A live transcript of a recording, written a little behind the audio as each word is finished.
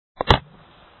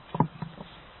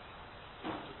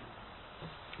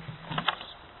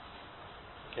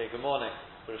Okay, good morning.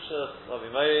 We're just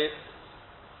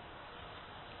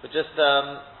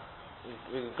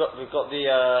we've got the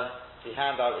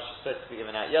handout which was supposed to be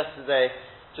given out yesterday.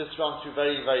 Just run through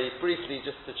very, very briefly,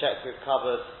 just to check we've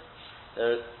covered.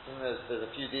 There's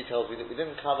a few details we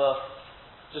didn't cover.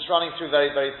 Just running through very,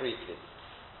 very briefly.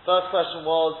 First question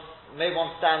was, may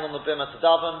one stand on the bimah to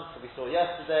daven? So we saw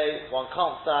yesterday, one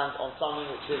can't stand on something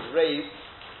which is raised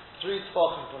 3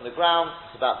 tefachim from the ground,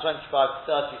 it's about 25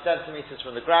 to 30 centimeters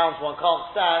from the ground. One can't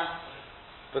stand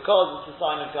because it's a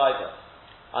sign of Gaiva.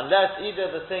 Unless either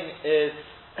the thing is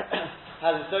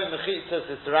has its own mechitzas,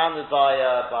 is surrounded by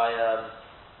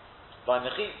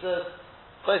mechitzas.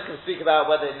 Both can speak about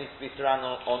whether it needs to be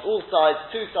surrounded on all sides,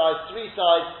 2 sides, 3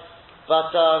 sides, but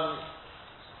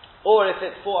or if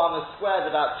it's 4 amos squared,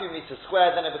 about 2 meters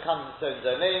squared, then it becomes its own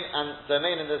domain, and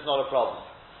there's not a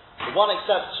problem. The one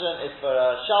exception is for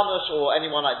a shamash or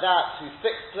anyone like that whose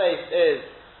fixed place is,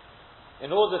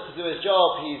 in order to do his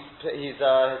job, his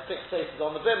fixed place is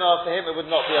on the bimah. For him, it would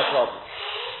not be a problem.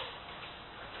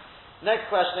 Next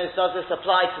question is: does this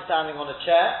apply to standing on a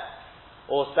chair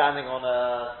or standing on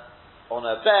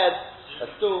a bed,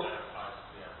 a stool?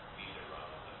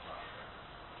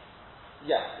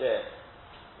 Yeah.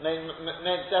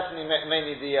 Definitely,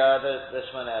 mainly the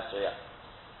Shemona Esrei. Yeah.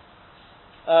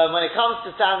 When it comes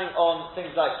to standing on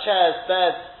things like chairs,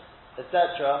 beds,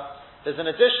 etc., there's an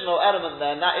additional element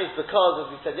there, and that is because, as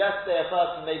we said yesterday, a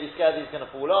person may be scared he's going to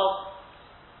fall off.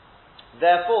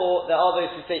 Therefore, there are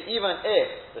those who say even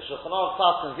if the Shulchan Aruch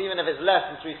passes, even if it's less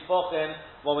than 3 tefachim,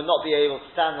 one would not be able to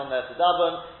stand on there to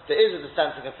daven. There is a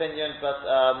dissenting opinion, but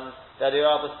the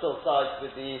Rabbi still sides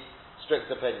with the strict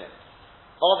opinion.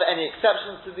 Are there any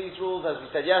exceptions to these rules? As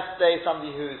we said yesterday, somebody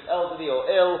who's elderly or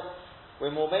ill, we're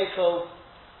more makel.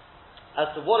 As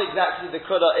to what exactly the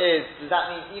kudah is, does that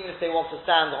mean even if they want to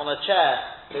stand on a chair,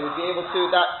 they would be able to?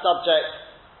 That subject,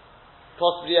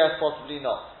 possibly yes, possibly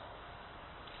not.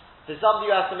 So somebody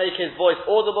who has to make his voice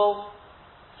audible,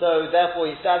 so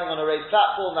therefore he's standing on a raised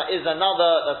platform, that's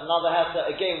another heta.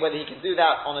 Again, whether he can do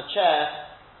that on a chair,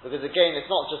 because again,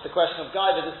 it's not just a question of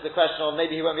guidance, this is a question of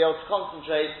maybe he won't be able to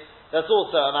concentrate. That's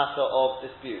also a matter of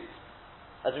dispute.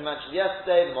 As we mentioned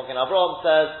yesterday, the Mogen Avraham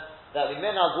says that the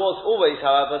minhag was always,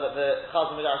 however, that the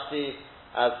Chazon Midrash,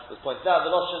 as was pointed out,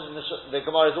 the Lashon, the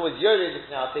Gemara is always Yori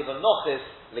looking at Teva Nochis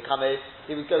Likame.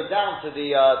 He would go down to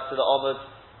the Omud,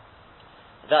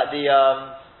 that the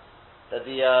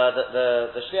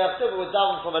Shliach Tzibur would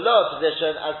down from a lower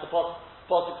position, as the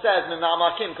Pasuk says,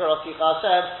 Mima'amakim Karasicha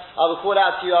Hashem, I will call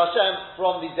out to you Hashem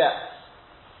from the depths.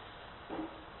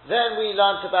 Then we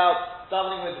learnt about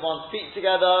davening with one's feet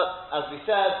together. As we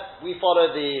said, we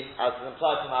follow as is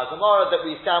implied from our Gemara, that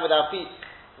we stand with our feet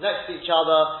next to each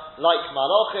other like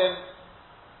malachim.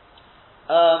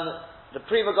 The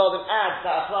Pri Megadim adds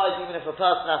that applies even if a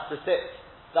person has to sit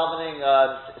davening,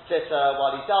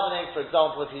 while he's davening. For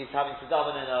example, if he's having to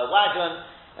daven in a wagon,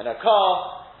 in a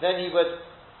car, then he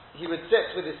would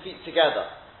sit with his feet together.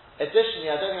 Additionally,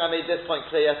 I don't think I made this point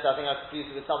clear yesterday, I think I confused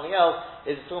it with something else,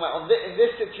 is talking about in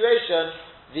this situation,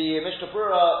 the Mishnah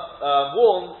Berurah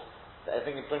warns, I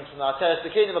think it brings from the Ateres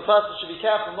the Kingdom, a person should be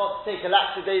careful not to take a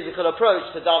lackadaisical approach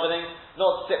to davening,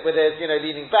 not to sit with his,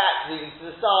 leaning back, leaning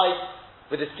to the side,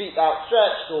 with his feet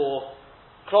outstretched or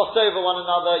crossed over one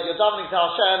another. You're davening to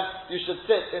Hashem, you should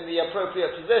sit in the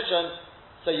appropriate position,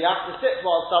 so you have to sit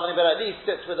while davening, but at least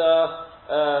sit with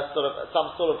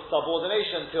some sort of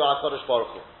subordination to our Kodesh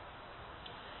Baruch Hu.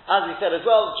 As we said as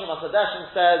well, the Chumash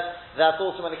Hadeshim says that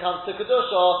also when it comes to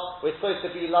Kedusha, we're supposed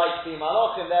to be like the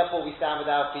Malachim, therefore we stand with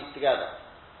our feet together.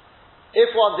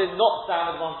 If one did not stand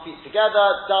with one's feet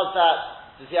together,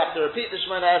 does he have to repeat the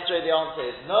Shemona Esrei? The answer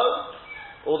is no.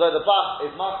 Although the Bach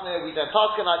is Machne, we don't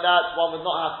paskin like that, one would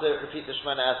not have to repeat the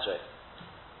Shemona Esrei.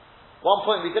 One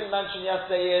point we didn't mention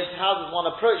yesterday is, how does one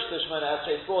approach the Shemona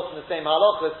Esrei? It's brought in the same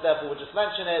halachas, therefore we'll just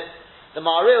mention it. The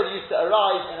Ma'aril used to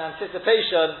arrive in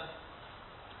anticipation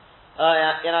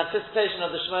of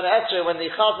the Shemona Esrei, when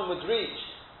the Chazan would reach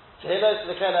Tehillos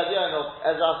to the Kel Adyon, or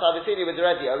Ezra Sabbatini would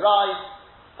already arrive.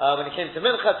 When it came to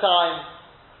Mincha time,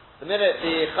 the minute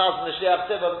the Chazan, the Shliach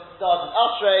Tzibur, started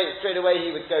Ashrei, straight away he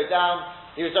would go down,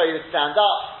 he would stand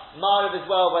up. Ma'ariv as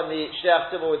well, when the Shliach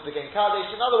Tzibur would begin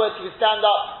Kaddish. In other words, he would stand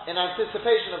up in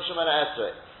anticipation of Shemona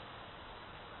Esrei.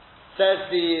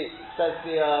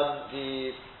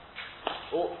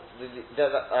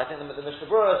 I think the Mishnah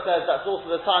Berurah says that's also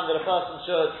the time that a person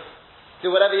should do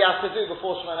whatever he has to do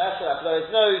before Shemona Esrei, like blow his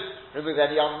nose, remove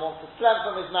any unwanted phlegm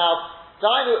from his mouth.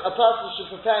 A person should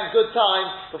prepare in good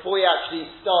time before he actually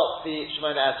starts the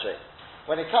Shemona Esrei.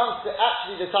 When it comes to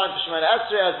actually the time for Shemona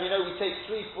Esrei, as we know, we take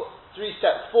three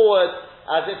steps forward,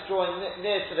 as if drawing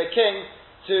near to the king.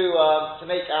 to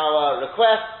make our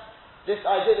request. This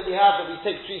idea that we have that we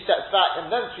take 3 steps back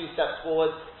and then 3 steps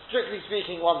forward, strictly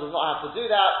speaking, one does not have to do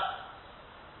that.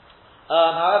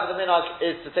 However, the minhag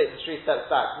is to take the 3 steps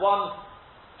back. One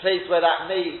place where that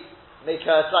may make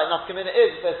a slight nafkamina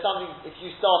is if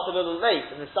you start a little late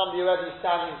and there's somebody already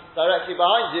standing directly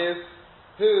behind you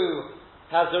who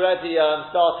has already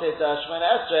started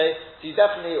Shemona Esrei, so you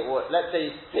definitely, or let's say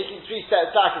taking 3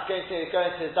 steps back is going to go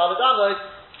into his Daled Amos.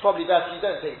 It's probably better you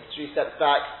don't take 3 steps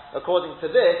back according to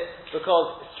this,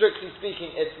 because strictly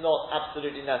speaking it's not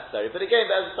absolutely necessary. But again,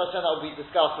 as that will be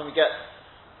discussed when we get,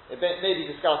 it may be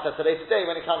discussed at a later day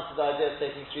when it comes to the idea of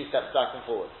taking 3 steps back and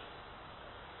forward.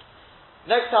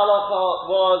 Next halacha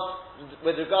was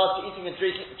with regard to eating and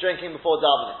drinking before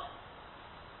davening.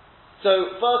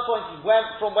 So first point is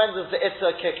from when does the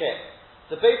Itzah kick in?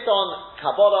 So based on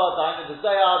Kabbalah, the Hainu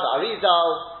Zohar, the Arizal,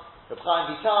 Reb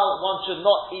Chaim Vital, one should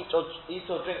not eat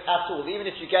or drink at all. Even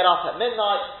if you get up at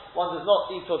midnight, one does not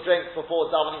eat or drink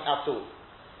before davening at all.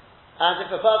 And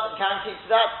if a person can keep to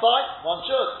that, fine, one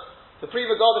should. The Pri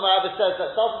Megadim, however, says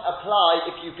that doesn't apply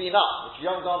if you've been up. If you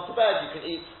haven't gone to bed, you can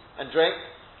eat and drink.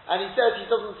 And he says he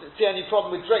doesn't see any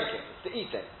problem with drinking, it's the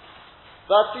eating.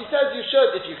 But he says you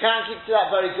should, if you can keep to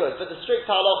that, very good. But the strict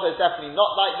halacha is definitely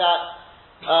not like that.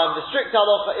 The strict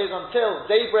halacha is until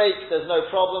daybreak, there's no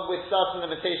problem, with certain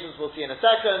limitations we'll see in a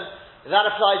second. And that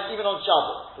applies even on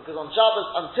Shabbos, because on Shabbos,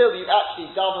 until you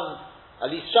actually daven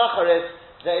at least shacharis,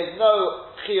 there is no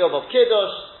chiyuv of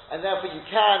kiddush, and therefore you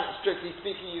can, strictly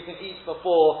speaking, you can eat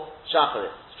before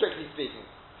shacharis. Strictly speaking.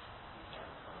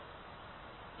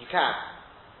 You can.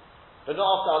 But not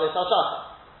after Alis HaShachar.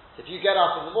 If you get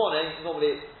up in the morning,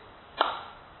 normally,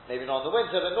 maybe not in the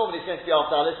winter, but normally it's going to be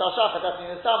after Alis HaShachar,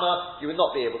 definitely in the summer, you would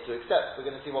not be able to accept. We're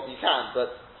going to see what you can,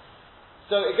 but,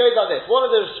 so it goes like this. What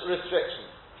are the restrictions?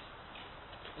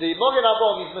 The Mogen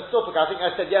Avraham, he's Mestupuk. I think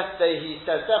I said yesterday, he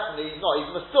says definitely he's not.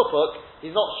 He's Mestupuk,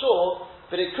 he's not sure,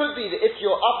 but it could be that if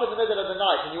you're up in the middle of the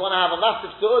night and you want to have a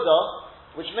massive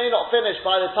Su'udah, which may not finish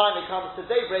by the time it comes to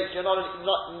daybreak, you're not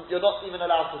even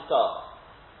allowed to start.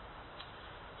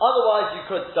 Otherwise, you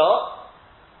could start.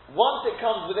 Once it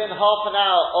comes within half an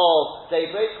hour of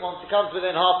daybreak, once it comes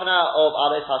within half an hour of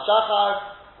Alis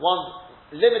HaShachar, one's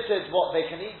limited what they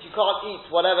can eat. You can't eat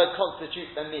whatever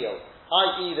constitutes a meal,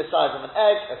 i.e. the size of an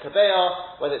egg, a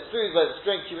kabeah, whether it's food, whether it's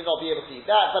drink, you would not be able to eat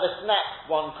that, but a snack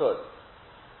one could.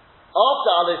 After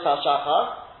Alis HaShachar,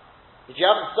 if you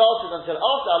haven't started until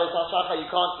after Alis HaShachar, you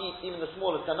can't eat even the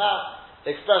smallest amount.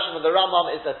 The expression of the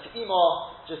Rambam is a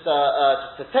te'imah, just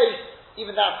a taste.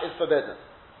 Even that is forbidden.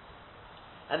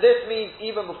 And this means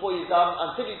even before you daven,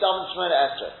 until you daven Shemona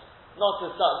Esrei. Not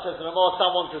to start, says the Ramah,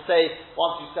 someone to say,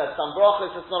 once you said some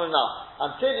brachos, it's not enough.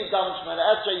 Until you daven Shemona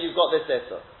Esrei, you've got this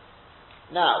Issa.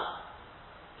 Now,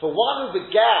 for one who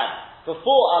began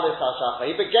before Alis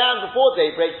HaShachar, he began before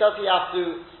daybreak, does he have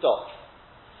to stop?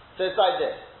 So it's like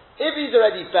this. If he's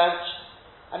already benched,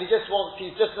 and he's just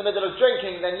in the middle of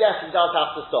drinking, then yes, he does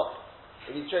have to stop.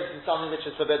 If he's drinking something which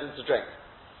is forbidden to drink.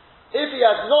 If he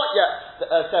has not yet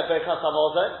said Birkas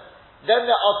HaMazon, then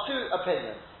there are 2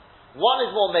 opinions. One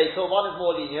is more makel, one is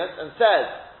more lenient, and says,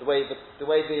 the way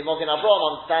the Mogen Avraham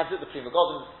understands it, the Pri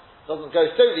Megadim doesn't go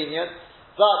so lenient,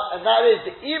 and that is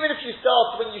that even if you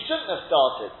start when you shouldn't have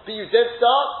started, but you did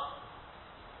start,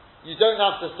 you don't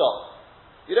have to stop.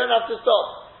 You don't have to stop,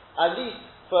 at least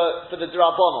for the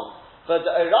Drabonon. For the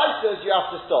Oraitos, you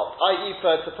have to stop, i.e.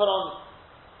 to put on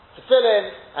to fill in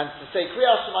and to say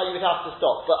Kriyas Shema, you would have to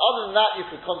stop. But other than that, you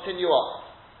could continue on.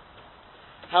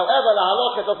 However, the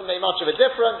halakha doesn't make much of a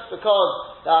difference, because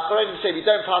the Acharonim say we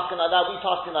don't paskin like that, we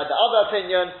paskin like the other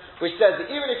opinion, which says that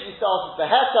even if you started the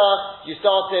Heta, you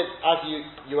started as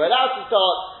you were allowed to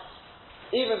start,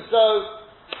 even so,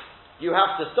 you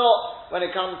have to stop when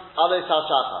it comes Alis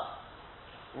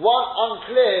HaShachar. One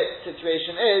unclear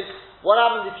situation is, what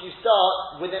happens if you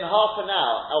start within half an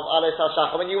hour of Alis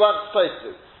HaShachar when you weren't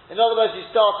supposed to? In other words, you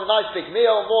start a nice big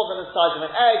meal, more than the size of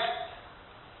an egg,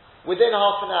 within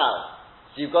half an hour.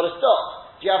 So you've got to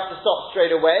stop. Do you have to stop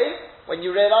straight away when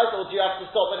you realise, or do you have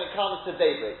to stop when it comes to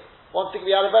daybreak? One thing,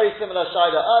 we had a very similar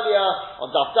shaila earlier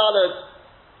on Daf Daled.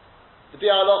 The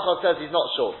Biur Halacha says he's not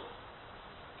sure.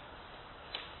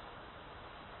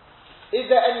 Is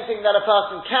there anything that a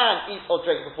person can eat or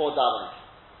drink before davening?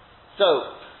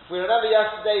 So, if we remember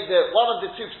yesterday that one of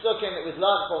the 2 psukim that was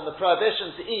learned from the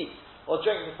prohibition to eat or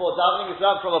drink before davening is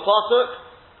learned from a pasuk.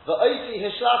 V'oiti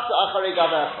hishlachta acharei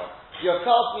gavecha. You have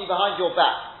cast me behind your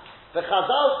back. The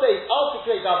Chazal says, al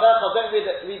tikrei gavecha, don't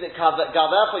read it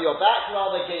gavecha, your back,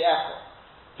 rather ge'echa.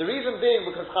 The reason being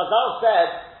because Chazal said,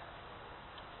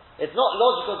 it's not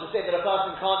logical to say that a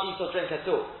person can't eat or drink at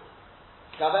all.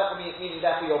 Gavecha meaning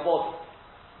therefore your body.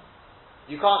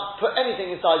 You can't put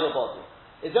anything inside your body.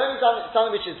 It's only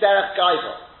something which is derech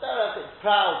gaiva. Derech is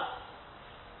proud.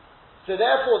 So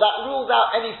therefore that rules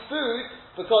out any food,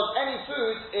 because any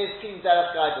food is seen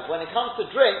derech gaiva. When it comes to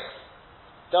drinks,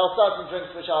 there are certain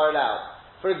drinks which are allowed.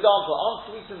 For example,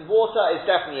 unsweetened water is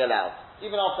definitely allowed.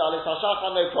 Even after Alis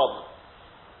HaShachar, no problem.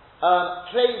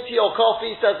 Plain tea or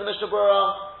coffee, says the Mishnah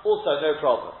Berurah, also no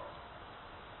problem.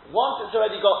 Once it's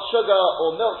already got sugar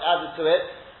or milk added to it,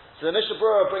 so the Mishnah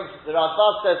Berurah brings, the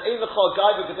Radbaz says, Ein l'chol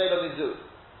gaiva gedei mizu.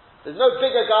 There's no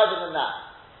bigger gaiva than that.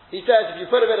 He says, if you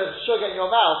put a bit of sugar in your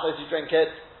mouth as you drink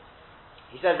it,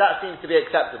 he says that seems to be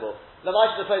acceptable. The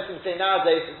most of the folks can say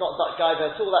nowadays it's not that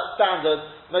gaiva at all, that's standard.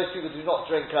 Most people do not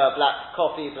drink black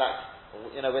coffee,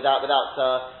 without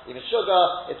even sugar.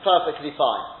 It's perfectly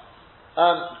fine.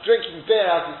 Drinking beer,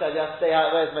 as we said yesterday,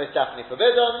 however, is most definitely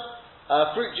forbidden.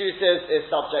 Fruit juices is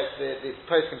subject to the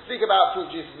post can speak about. Fruit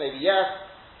juices maybe yes.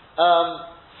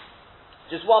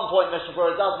 Just one point Mishnah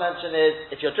Berurah does mention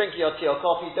is, if you're drinking your tea or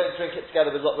coffee, don't drink it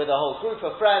together with a whole group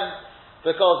of friends,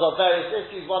 because of various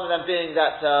issues, one of them being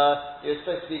that you're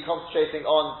supposed to be concentrating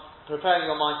on preparing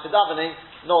your mind for davening,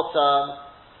 not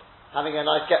having a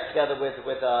nice get-together with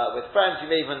friends.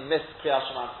 You may even miss Kriyas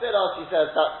Shema Tefillah. He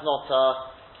says that's not,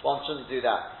 one shouldn't do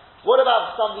that. What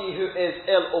about somebody who is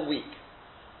ill or weak?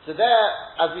 So there,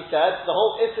 as we said, the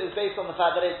whole issue is based on the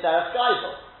fact that it's derech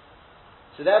gaiva.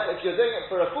 So therefore, if you're doing it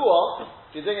for refuah,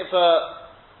 if you're doing it for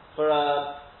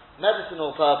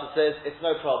medicinal purposes, it's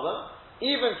no problem.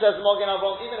 Even, says the Magen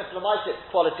Avraham, even if l'maaseh it's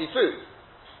quality food,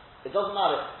 it doesn't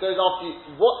matter. It goes after you.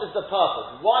 What is the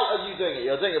purpose? Why are you doing it?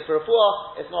 You're doing it for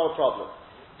refuah, it's not a problem.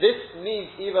 This means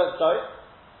even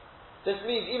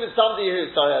somebody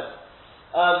who's not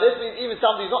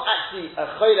actually a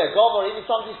choyle gov, or even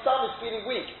somebody's son is feeling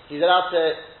weak. He's allowed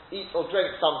to eat or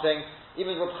drink something.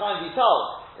 Even Reb Chaim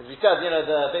Vital, as we said,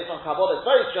 based on Kabbalah, it's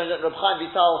very stringent. Reb Chaim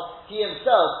Vital, he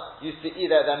himself used to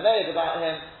either, they're made about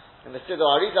him, in the Siddur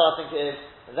Arizal, I think it is,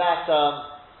 that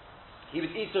he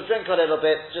would eat or drink a little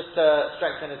bit just to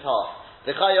strengthen his heart.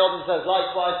 The Chai Yodin says,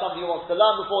 likewise, somebody who wants to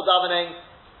learn before davening,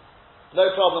 no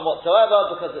problem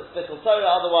whatsoever, because it's Bittul Torah,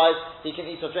 otherwise he can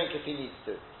eat or drink if he needs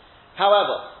to.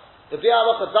 However, the Biur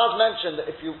Halacha does mention that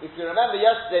if you remember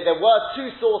yesterday, there were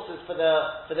two sources for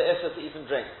the Issa to eat and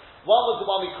drink. One was the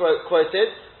one we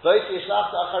quoted,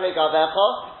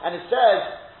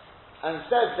 and it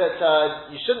says that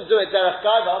you shouldn't do it derech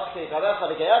gaiva, that after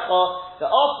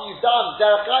you've done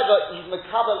derech gaiva, he's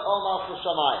mekabel omar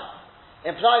shamayim,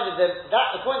 implying that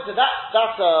according to that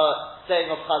saying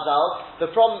of Chazal,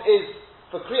 the problem is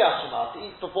for Kriyas Shema, to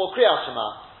eat before Kriyas Shema.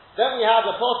 Then we have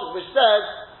a passage which says,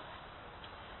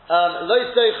 lo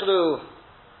seichlu.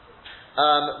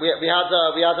 We had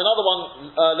another one,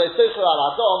 lo seichlu al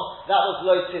adom. That was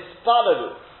lo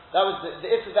tispalalu. That was the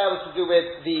issue there was to do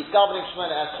with the davening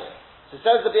Shemona Esrei. So it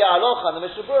says the Biur Halacha and the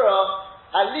Mishnah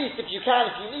Berurah, at least if you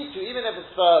need to, even if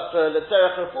it's for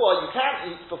L'tzerech Refuah, you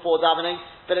can eat before davening,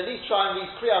 but at least try and read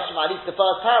Kriyas Shema, at least the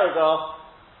first paragraph.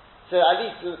 So at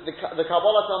least the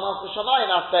Kabbalah Talmud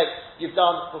Shamayim aspect you've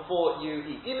done before you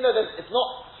eat. Even though it's not,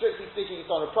 strictly speaking,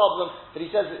 it's not a problem, but he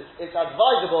says it's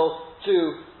advisable to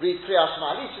read Kriyas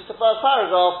Shema. At least just the first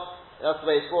paragraph, that's the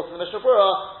way it's brought in the Mishnah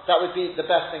Berurah, that would be the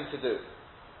best thing to do.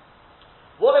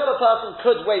 What if a person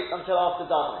could wait until after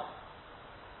davening?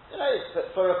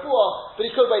 For refuah, but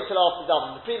he could wait till after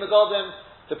davening. The Pri Megadim,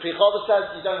 the Pri Chodesh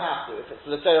says you don't have to. If it's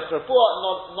l'tzerech refuah,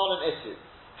 not an issue.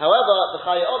 However, the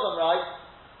Chayei Adam writes,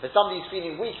 for somebody who's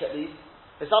feeling weak at least,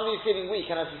 and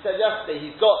as we said yesterday,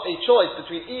 he's got a choice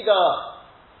between either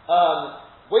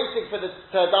waiting to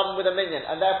daven with a minyan,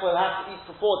 and therefore he'll have to eat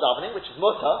before davening, which is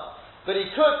mutter, but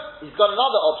he's got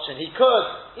another option. He could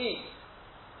eat.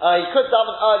 He could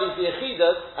daven early the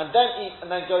Yechidas, and then eat, and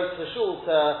then go to shul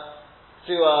to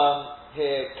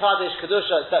hear Kaddish,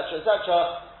 Kedusha, etc.,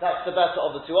 etc. That's the better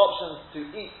of the two options, to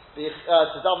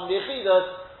daven the Yechidas,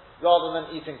 rather than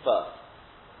eating first.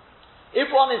 If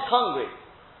one is hungry,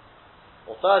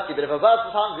 or thirsty, but if a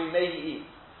person is hungry, may he eat.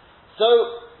 So,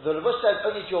 the Rebush says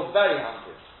only if you're very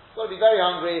hungry. You've got to be very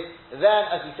hungry, then,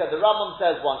 as we said, the Rambam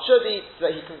says one should eat,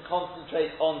 so that he can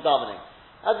concentrate on davening.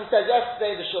 As we said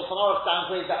yesterday, the Shulchan Aruch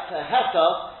downgrades that to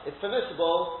heta, it's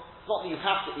permissible, it's not that you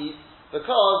have to eat,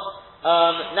 because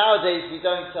nowadays we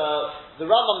don't, the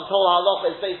Rambam's whole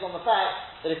halacha is based on the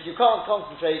fact that if you can't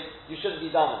concentrate, you shouldn't be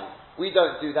davening. We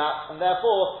don't do that, and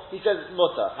therefore he says it's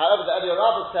mutter. However, the Eliyahu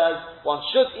Rabbah says one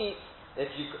should eat. If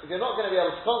you're not going to be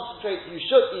able to concentrate, you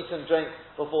should eat and drink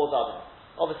before davening.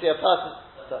 Obviously, a person.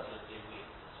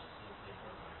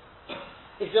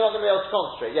 If you're not going to be able to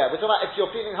concentrate, we're talking about if you're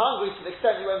feeling hungry to the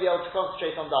extent you won't be able to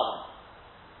concentrate on davening.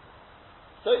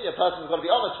 So a person's got to be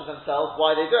honest with themselves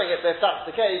why they're doing it, but if that's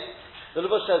the case, the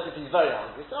Levush says if he's very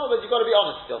hungry, so but you've got to be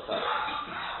honest with yourself.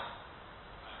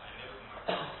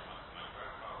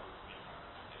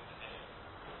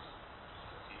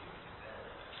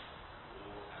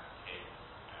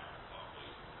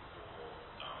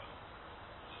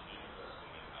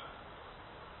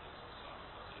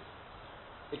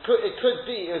 It could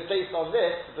be it was based on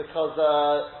this because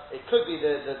it could be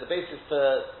the basis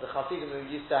for the Hasidim who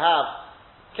used to have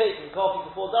cake and coffee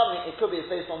before davening. It could be it's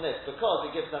based on this because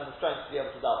it gives them the strength to be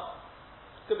able to daven.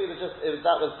 It could be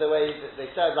that was the way that they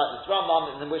said like this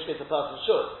Rambam, and in which case a person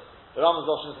should. The Rambam's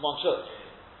option is one should.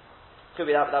 Could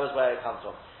be that was where it comes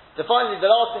from. So finally, the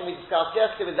last thing we discussed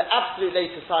yesterday was the absolute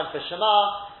latest time for Shema.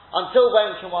 Until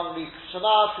when can one read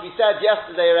Shema? To be said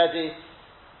yesterday already.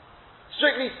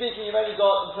 Strictly speaking, you've only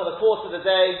got until the course of the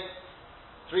day,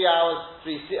 3 hours,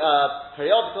 3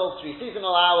 periodical, 3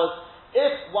 seasonal hours.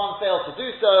 If one fails to do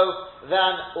so,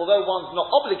 then although one's not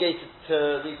obligated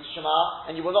to read Shema,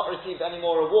 and you will not receive any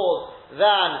more reward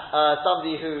than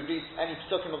somebody who reads any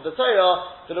psukim of the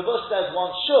Torah, the Levush says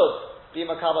one should be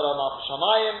makabel on Malchus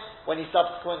Shamayim when he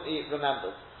subsequently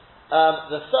remembers.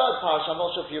 The third parasha, I'm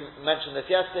not sure if you mentioned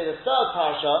this yesterday, the third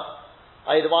parasha,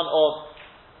 i.e. the one of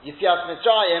Yitzias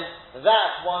Mitzrayim,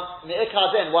 that one,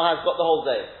 Me'ikad Din, one has got the whole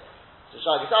day. So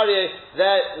Shagis Aryeh,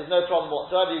 there's no problem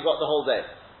whatsoever, you've got the whole day.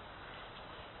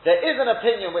 There is an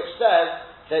opinion which says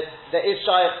that there is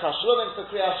Shayach Tashlumin for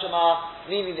Kriyas Shema,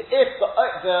 meaning that if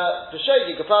the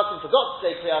Shogi, the person forgot to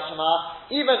say Kriyas Shema,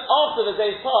 even after the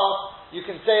day's passed, you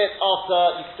can say it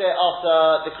after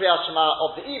the Kriyas Shema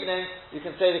of the evening, you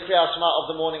can say the Kriyas Shema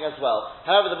of the morning as well.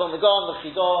 However, the Bulmagon, the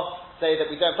Chidor, say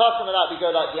that we don't pass on that, we go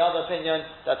like the other opinion,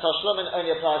 that Tashlumin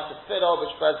only applies to Tefillah,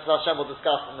 which Hashem will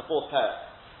discuss in the fourth pair.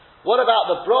 What about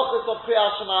the brachos of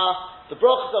Kriyas Shema? The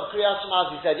brachos of Kriyas Shema,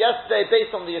 as we said yesterday,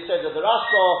 based on the Yesod of the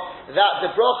Rashba, that the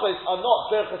brachos are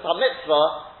not brachos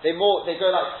HaMitzvah, they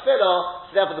go like Tefillah,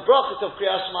 so therefore the brachos of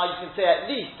Kriyas Shema you can say at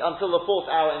least until the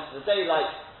 4th hour into the day, like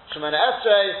Shemona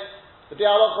Esrei. The Biur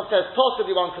Halacha says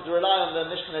possibly one could rely on the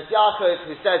Mishkanes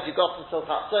Yaakov, who says you got until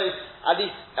Chatzos, at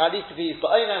least if he's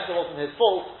Ba'onas, it wasn't his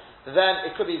fault, then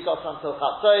it could be he's got until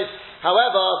Chatzos.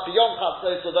 However, beyond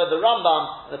Chatzos, although the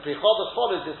Rambam and the Pri Chodesh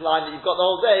follows this line that you've got the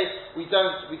whole day, we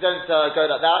don't go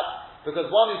like that,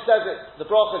 because one who says it, the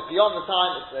bracha is beyond the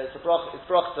time, it's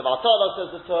bracha of Atala,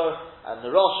 says the Torah, and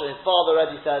the Rosh, his father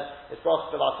already says, it's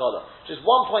bracha of Atala. Just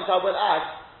one point I will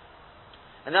add,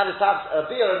 and that is perhaps a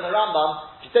beer in the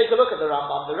Rambam. If you take a look at the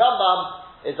Rambam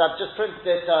is, I've just printed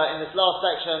it in this last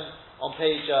section on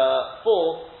page 4.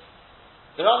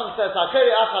 The Rambam says,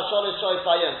 somebody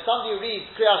who reads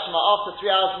Kriyas Shema after 3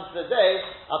 hours into the day,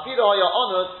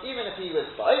 even if he was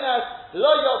ba'onas,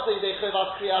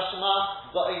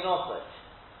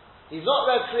 he's not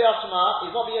read Kriyas Shema,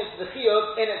 he's not being into the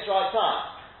chiyuv in its right time.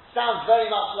 Sounds very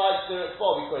much like the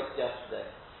Ritzvah we quoted yesterday.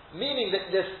 Meaning that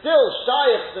there's still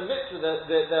shayach the mitzvah,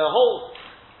 the whole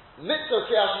mitzvah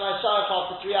Kriyas Shema is shayach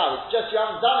after 3 hours. Just you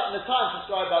haven't done it in the time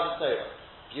prescribed by the Torah.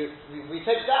 We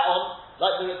take that on,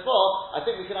 like the Ritzvah, I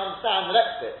think we can understand the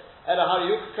next bit. You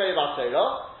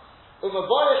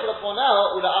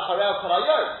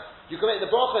can make the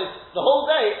brachas the whole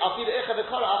day, how can you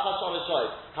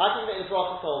make the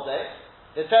brachas the whole day?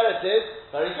 The teretz is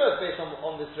very good based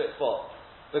on this Ritzvah.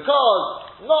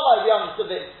 Because, not like we understood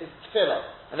that it's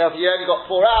tefillah. And therefore you only got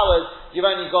 4 hours, you've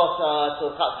only got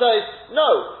till Chatzos.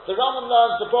 No, the Rambam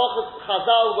learns the brachas,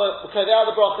 Chazal were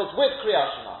the brachas with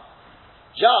Kriyas Shema.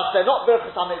 Just, they're not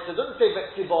brachas HaMitzvah, it doesn't say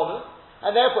Tivonu,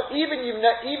 and therefore even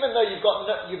though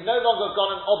you've no longer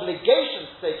got an obligation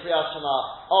to say Kriyas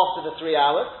Shema after the 3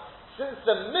 hours, since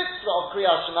the mitzvah of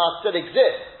Kriyas Shema still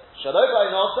exists, Shalom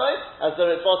Ba'inasai, as the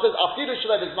Ritzvah says, Afilu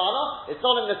Shalom Bizmana, it's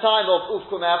not in the time of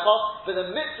Ufku Me'acha, but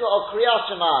the mitzvah of Kriyas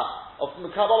Shema, of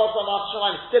Mekabalah Malchus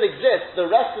Shamayim still exists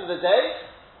the rest of the day,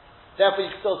 therefore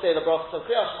you can still say the brachos of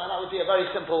Kriyas Shema, and that would be a very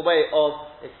simple way of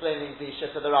explaining the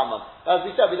shift of the Rambam. As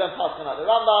we said, we don't pass on like the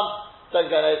Rambam, don't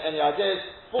get any ideas.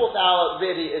 4th hour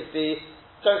really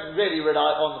don't really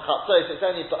rely on Chatzos, it's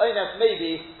only Ba'onas,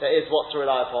 maybe there is what to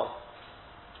rely upon.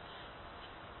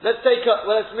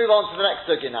 Let's move on to the next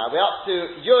sugya now. We're up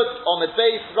to Yud Omid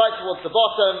Beis, right towards the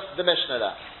bottom, the Mishnah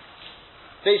there.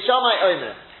 Beis Shammai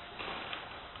Omer.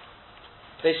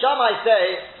 Beis Shammai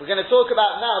say, we're going to talk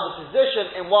about now the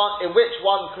position in which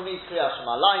one can read Kriyas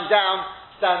Shema. Lying down,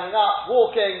 standing up,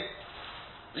 walking,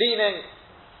 leaning.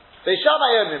 Beis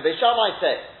Shammai Omer. Beis Shammai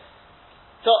say,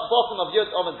 bottom of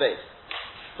Yud Omid Beis.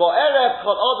 For Erev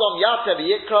Kol Odom Yatev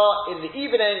Yikra, in the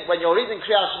evening, when you're reading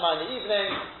Kriyas Shema in the evening,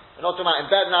 we're not talking about in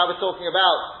bed now, we're talking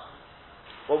about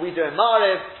what we do in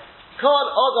Ma'ariv. Kol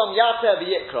Odom Yatev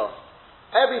Yikra.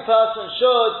 every person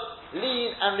should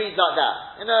lean and read like that,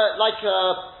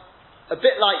 a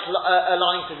bit like a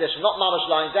lying position, not mamash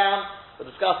lying down. We'll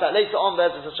discuss that later on.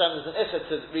 There's an issue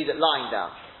to read it lying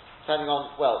down, depending on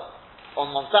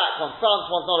one's back, one's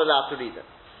front, one's not allowed to read it.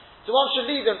 So one should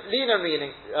lean and read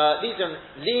it.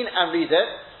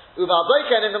 Uval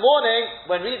Boiken in the morning,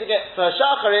 when reading it for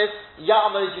Shacharis,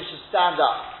 Ya'amud, you should stand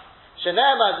up.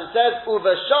 Shenem, as it says,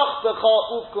 Uvashach b'cha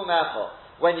uvkumecha,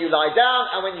 when you lie down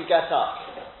and when you get up.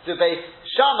 So Beis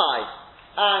Shammai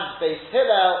and Beis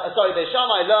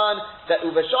Shammai learn that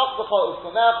Uvashach b'cha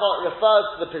uvkumecha refers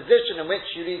to the position in which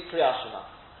you read Kriyat Shema.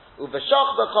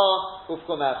 Uvashach b'cha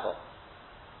uvkumecha.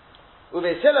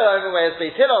 Ubeis Hillel, whereas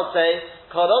Beis Hillel say,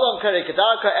 Kadolom kari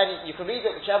kedarka, and you can read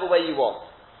it whichever way you want.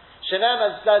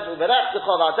 Shenem says,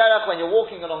 when you're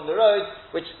walking along the road,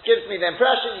 which gives me the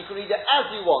impression you can read it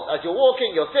as you want. As you're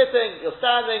walking, you're sitting, you're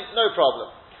standing, no problem.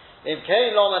 If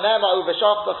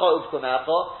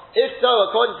so,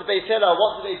 according to Beis Hillel,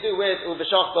 what do they do with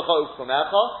Uveshach b'cha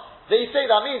uvkumecha? They say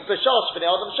that means B'shash b'nei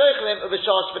adam sheichlim,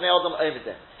 Uveshash b'nei adam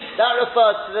omedim. That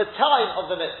refers to the time of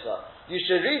the mitzvah. You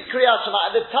should read Kriyat Shema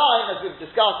at the time, as we've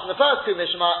discussed in the first two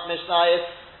Mishnayos,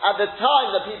 at the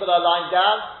time that people are lying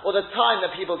down, or the time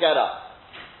that people get up.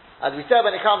 As we said,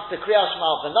 when it comes to Kriyat Shema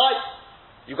of the night,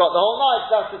 you've got the whole night,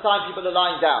 that's the time people are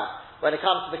lying down. When it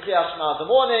comes to the Kriyat Shema of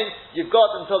the morning, you've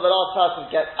got until the last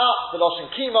person gets up, the Loshen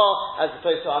Kima, as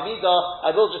opposed to Amida.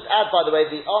 I will just add, by the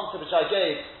way, the answer which I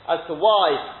gave as to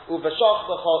why Uvashach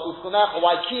b'cha uvkumecha,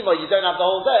 why Kima you don't have the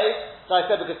whole day. So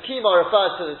I said because Kima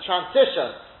refers to the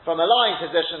transition from a lying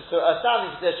position to a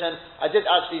standing position. I did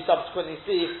actually subsequently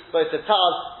see both the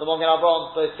Taz, the Magen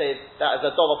Avraham, both say that as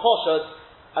a Dova Poshut,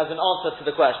 as an answer to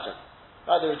the question.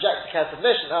 Right, they reject the Kesef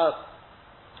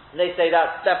Mishnah, they say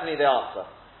that's definitely the answer.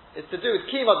 It's to do with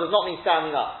Kima, does not mean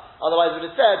standing up. Otherwise it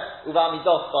would have said Uva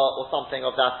Midoscha or something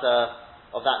of that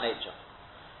nature.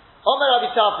 Omer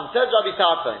Rabbi Tarfon, says Rabbi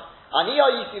Tarfon, Ani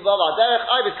Yisi Vav Aderech,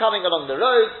 I was coming along the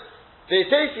road, and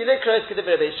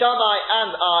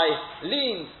I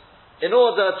leaned in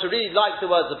order to read like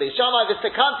the words of Beis Shammai, and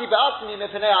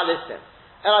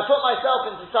I put myself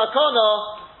into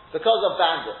sakana because of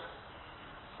bandits.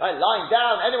 Right, lying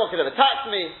down, anyone could have attacked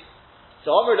me.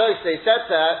 So Omer Los, they said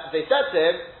to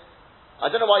him, I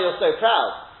don't know why you're so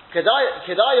proud. You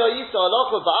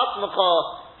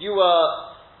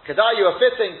were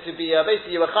fitting to be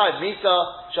basically you were chayiv misa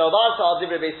shalvarsa al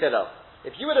divrei Beis Hillel.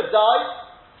 If you would have died,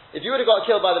 if you would have got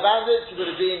killed by the bandits, it would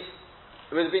have been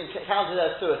counted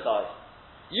as suicide.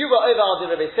 You were over al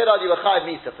divrei Beis Hillel, you were chayiv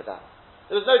misa for that.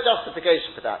 There was no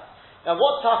justification for that. Now,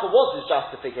 what type of was his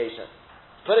justification?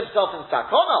 Put himself in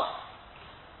sakana.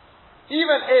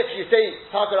 Even if you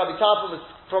say Taka Rabbi Tarfon was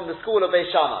from the school of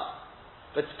Beis Shammai,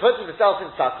 but to put himself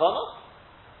in sakana,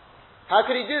 how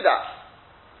could he do that?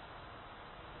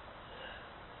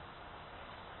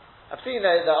 I've seen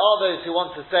there are those who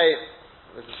want to say,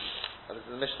 this is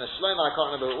the Mishnah Shlomo, I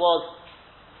can't remember who it was,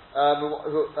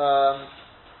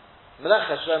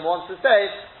 Melecha Shlomo wants to say,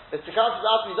 that to count as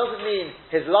Atmi doesn't mean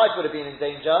his life would have been in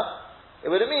danger, it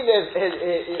would have mean that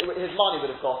his money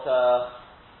would have got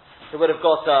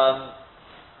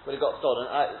stolen.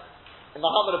 In my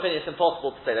humble opinion, it's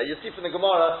impossible to say that. You see from the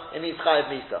Gemara, it means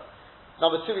Chayav Misa.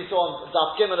 Number two, we saw on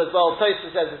Daf Gimel as well,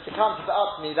 Tosfos says, it's to count as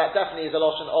Atmi, that definitely is a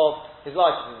lotion of his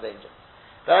life is in danger.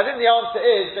 But I think the answer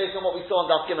is based on what we saw on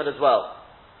Daf Gimel as well.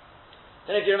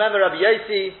 And if you remember Rabbi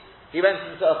Yossi, he went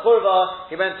into a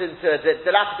churva, he went into a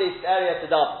dilapidated area to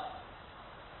daven.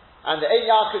 And the Ein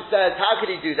Yaakov says, how could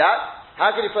he do that?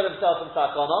 How could he put himself in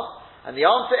sakana? And the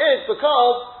answer is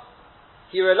because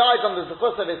he relies on the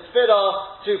zechus of his tefillah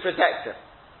to protect him.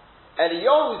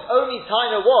 Eliyahu's only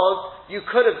taina was, you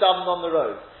could have davened on the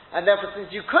road. And therefore,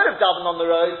 since you could have davened on the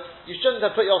road, you shouldn't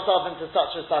have put yourself into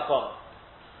such a sakana.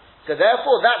 So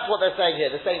therefore, that's what they're saying here,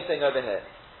 the same thing over here.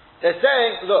 They're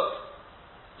saying, look,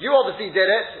 you obviously did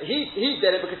it, he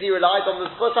did it because he relied on the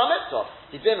zechus ha-mitzvah.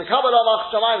 He's been mekabel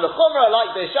amach shamayim l'chumra,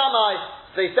 like Beis Shammai.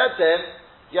 So he said to him,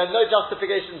 you have no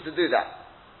justification to do that.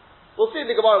 We'll see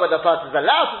in the Gemara whether a person is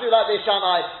allowed to do like Beis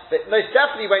Shammai, but most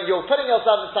definitely when you're putting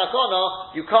yourself in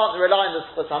sakana, you can't rely on the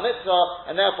zechus ha-mitzvah,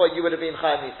 and therefore you would have been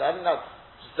chayav misa. I think that's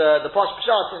just the posh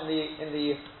pshat in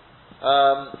the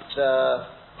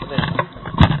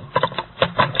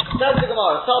Says the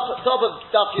Gemara, top of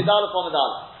Daf Yudalef on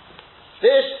Medalef.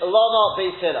 Bish Lama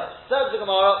Beis Hillel. Says the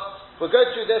Gemara, we'll go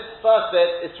through this first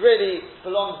bit. It really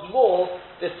belongs more.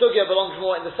 This sugya belongs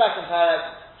more in the second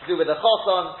parak to do with the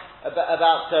choson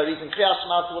about reading Kriyat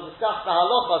Shema. So we'll discuss the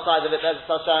halacha side of it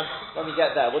when we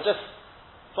get there. We'll just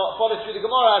follow through the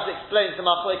Gemara as it explains the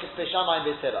machlokes Beis Shammai and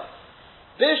Beis Hillel.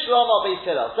 Bish Lama Beis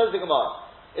Hillel. Says the Gemara,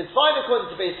 it's fine according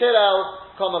to Beis Hillel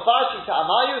Komafashi to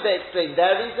Amayu, they explain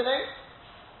their reasoning.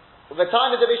 With the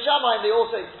time of the Beis Shammai, they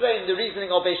also explain the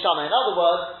reasoning of Beis Shammai. In other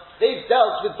words, they've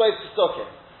dealt with both Pesukim.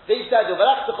 They said,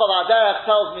 Uvelech T'chol HaDerech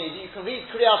tells me that you can read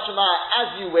Kriyas Shema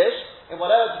as you wish, in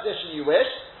whatever position you wish,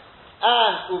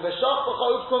 and Uveshach B'cha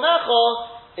Uvkumecha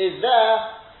is there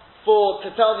to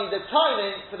tell me the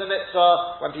timing for the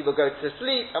mitzvah when people go to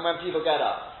sleep and when people get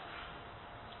up.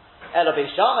 Ela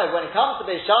Beis Shammai, when it comes to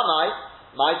Beis Shammai,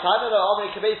 my time of the Omri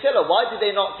K'Beis Hillel, why did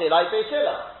they not say like Beis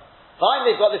Hillel? Fine,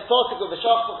 they've got this pasuk of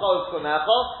V'shach B'cha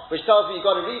Uvkumecha, which tells me you've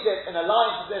got to read it in a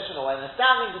lying position or in a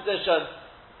standing position.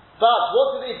 But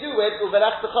what do they do with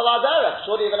Uvelech T'chol HaDerech?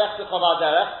 Surely Uvelech T'chol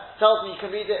HaDerech tells me you can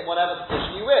read it in whatever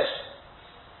position you wish.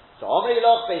 So Omri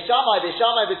Loch Beis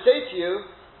Shammai would say to you,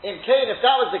 in Cain, if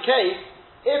that was the case,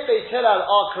 if Beis Hillel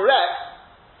are correct,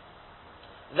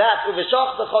 that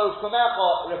Uveshach B'cha Uvkumecha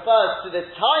refers to the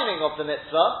timing of the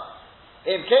mitzvah,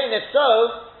 in Cain, if so,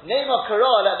 Neima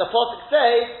Karol, let the pasuk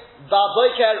say,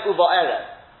 Ba'boker Uva'erev,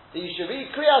 that you should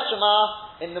read Kriyas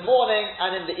Shema in the morning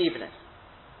and in the evening.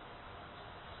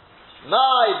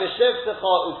 My b'shivtecha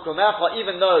uvkumecha,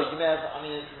 even though you may have,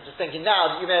 just thinking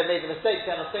now, that you may have made the mistake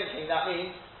then of thinking that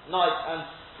means night, and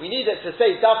we need it to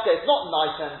say dafka, it's not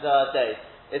night and day,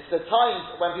 it's the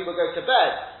times when people go to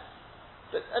bed.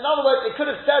 But in other words, it could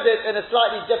have said it in a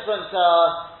slightly different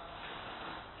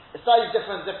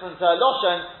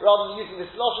lashon, rather than using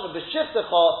this lashon of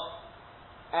b'shivtecha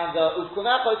and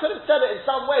uvkumecha. It could have said it in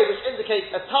some way which indicates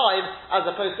a time as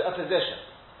opposed to a position.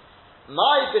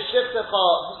 My b'shach b'cha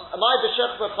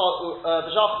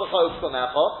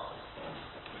uvkumecha.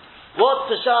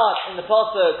 What's pshat in the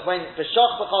pasuk when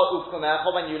b'shach b'cha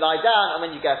uvkumecha, when you lie down and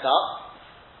when you get up?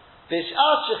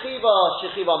 B'shat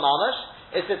shechiva mamash.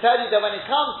 It's to tell you that when it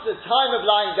comes to the time of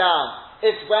lying down,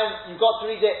 it's when you've got to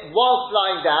read it whilst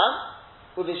lying down.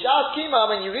 B'shat kima,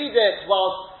 when you read it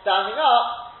whilst standing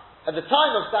up, at the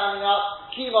time of standing up,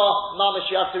 kima mamash,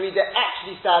 you have to read it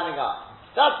actually standing up.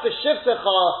 That's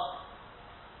b'shivtecha.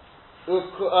 It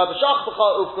has to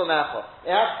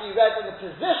be read in the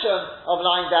position of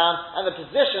lying down and the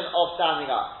position of standing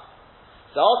up.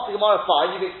 So ask the Gemara,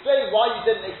 fine, you've explained why you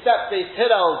didn't accept Beis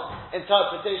Hillel's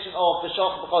interpretation of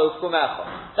B'shach B'cha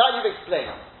Uvkumecha. That you've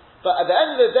explained. But at the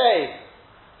end of the day,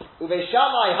 Ubeis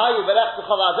Shammai hayu Uvelech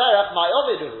T'chol HaDerech my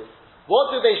ovidu.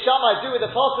 What do Beis Shammai do with the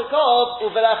pasuk of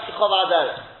Uvelech T'chol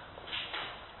HaDerech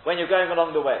when you're going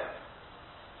along the way?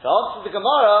 So answer the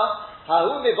Gemara,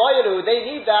 they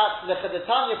need that for the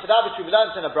Tanya for that which we've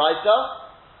learned in a Braisa.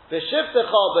 When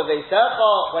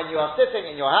you are sitting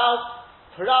in your house,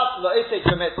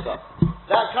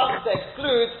 that comes to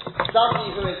exclude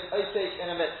somebody who is osek in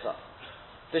a mitzvah.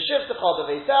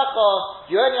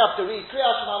 You only have to read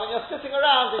Kriyas Shema when you're sitting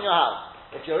around in your house.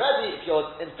 If you're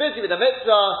busy with a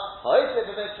mitzvah,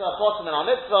 bottom in our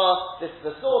mitzvah, this is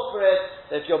the source for it.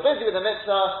 If you're busy with a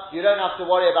mitzvah, you don't have to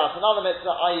worry about another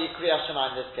mitzvah, i.e. Kriyas Shema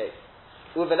in this case.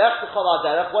 Uvelech T'chol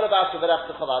HaDerech, what about Uvelech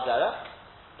T'chol HaDerech?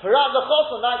 Parat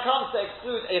l'choson, that comes to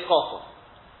exclude a choson.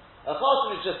 A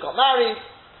choson who's just got married,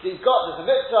 there's a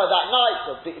mitzvah that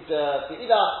night, the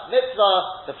Be'ilah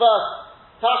mitzvah, the first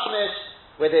Tashmish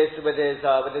with his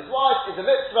wife is a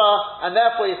mitzvah, and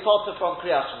therefore he's taught from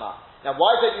Kriyas Shema. Now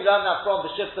why don't you learn that from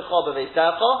B'shivtecha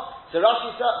B'veisecha? So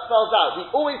Rashi spells out, we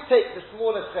always take the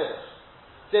smallest chiddush.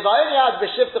 So if I only had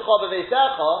B'shivtecha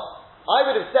B'veisecha, I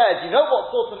would have said, you know what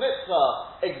sort of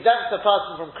mitzvah exempts a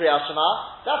person from Kriyas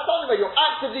Shema? That's something where you're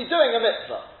actively doing a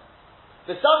mitzvah.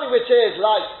 But something which is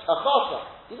like a chassan,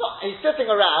 he's sitting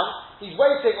around, he's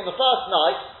waiting on the first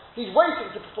night, he's waiting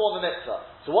to perform the mitzvah.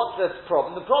 So what's the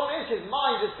problem? The problem is his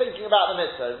mind is thinking about the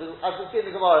mitzvah. As we see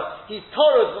in the Gemara, he's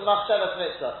torah the machshavas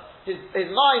mitzvah. His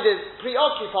mind is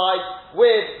preoccupied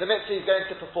with the mitzvah he's going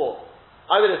to perform.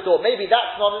 I would have thought maybe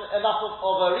that's not enough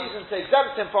of a reason to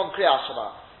exempt him from Kriyas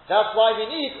Shema. That's why we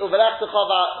need Uvelech T'chol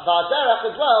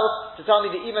HaDerech as well, to tell me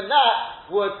that even that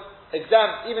would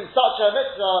exempt, even such a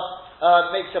mitzvah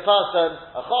makes a person,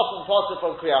 a chassan potter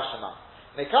from Kriyas Shema.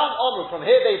 Mekan Omru, from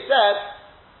here they said,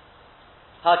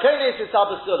 HaKoines is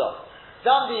Abasula.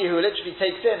 Somebody who literally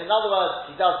takes in other words,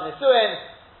 he does Nisuin,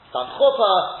 San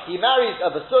Chuppah, he marries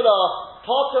a Basula,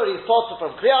 potter, he's potter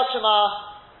from Kriyas Shema,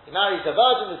 he marries a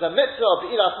virgin, there's a mitzvah,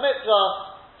 Be'ilas mitzvah,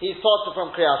 he's potter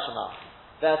from Kriyas Shema.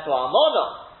 Therefore,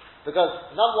 Amona, because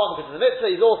number one, because of the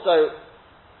mitzvah, he's also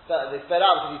they spell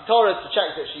out because he's Torah to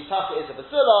check that Shitaka is a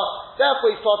Basula,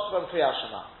 therefore he's taught from Kriyas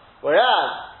Shema.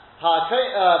 Whereas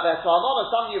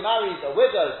somebody who marries a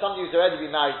widow, somebody who's already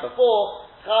been married before,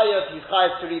 he's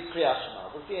chayav to read Kriyas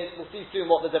Shema. We'll see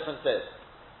soon what the difference is.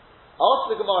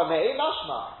 Ask the Gemara, Me'ei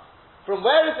mashma. From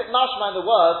where is it mashma in the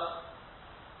word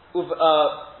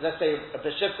let's say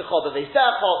b'shivtecha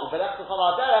b'veisecha u'velechtecha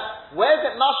la'derech, where's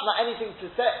it mashma anything to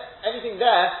say, anything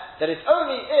there that it's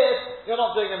only if you're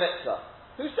not doing a mitzvah?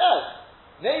 Who says?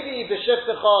 Maybe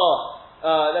b'shivtecha,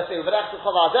 let's say u'velechtecha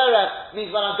la'derech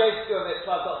means when I'm going to do a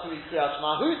mitzvah I've got to read Kriyat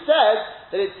Shema. Who says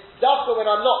that it's dafka when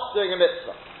I'm not doing a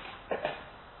mitzvah?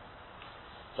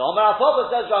 So Amar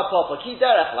Papa says Rav Papa, ki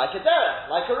derech, like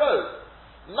a road.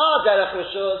 Ma derech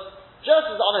rishus, just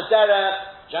as on a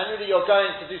derech, generally you're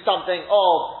going to do something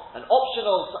of an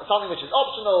optional, something which is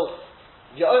optional,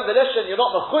 your own volition, you're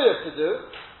not mechuyev to do.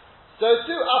 So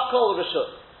too, afkol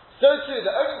rishus. So too,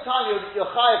 the only time you're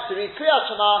chayav to read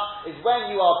Kriyat Shema is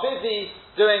when you are busy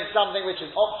doing something which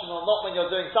is optional, not when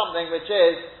you're doing something which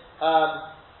is a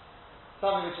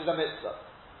mitzvah.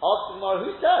 Ask the Gemara,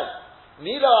 who says?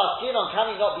 Mila Askinon,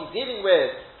 can he not be dealing with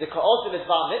the Ka'osim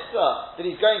Mitzvah mitzvah, that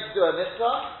he's going to do a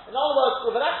mitzvah? In other words,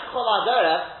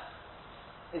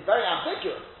 is very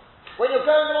ambiguous. When you're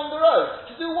going along the road,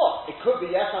 to do what? It could be,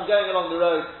 yes, I'm going along the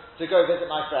road to go visit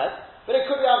my friend, but it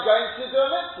could be I'm going to do a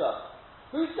mitzvah.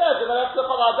 Who says that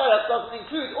doesn't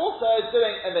include also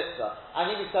doing a mitzvah?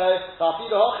 And even so,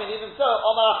 even so,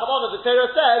 Omar Achamon of the Torah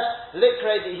says,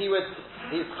 Likre,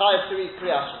 he's chayav to read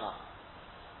Kriyat Shema.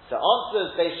 So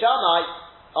answers Beis Shammai,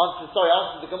 answers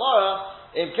the Gemara,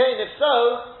 if so,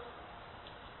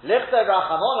 Lichter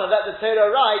Rachamona, let the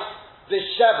Torah write,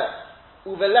 B'shevet,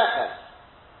 Uvelechet,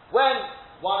 when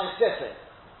one is sitting,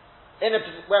 when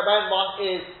one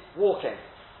is walking.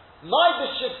 My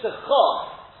B'shivtecha,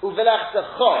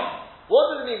 Uvelechtecha, what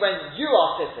does it mean when you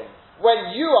are sitting,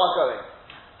 when you are going?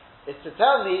 It's to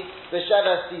tell me,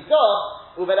 B'shevet Sidah,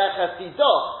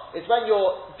 it's when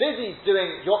you're busy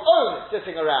doing your own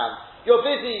sitting around. You're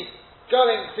busy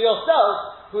going for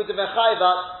yourself, who the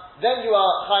mechayvat, then you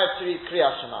are chayav to read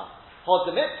Kriyat Shema. Hod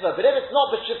the mitzvah, but if it's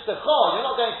not b'shivtecha, you're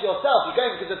not going for yourself, you're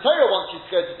going because the Torah wants you to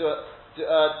go to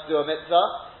do a mitzvah,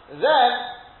 then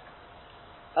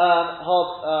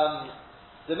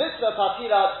the mitzvah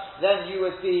patirat, then you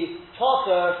would be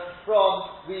potter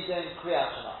from reading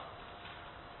Kriyat Shema.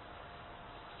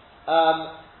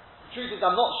 Truth is,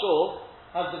 I'm not sure,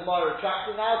 has the Gemara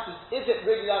retracted now, so is it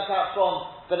really like that from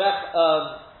Uverech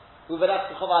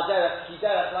T'chov HaDerech, Ki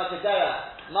Derech, like a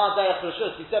Derech, Ma Derech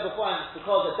Rishus, he said before,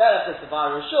 because the Derech is the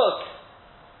Bar Rishus,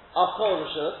 Avkol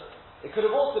Rishus, it could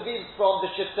have also been from the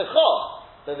Shiftecha,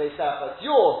 so they say, it's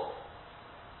yours.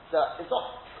 So it's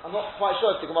not, I'm not quite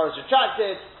sure if the Gemara is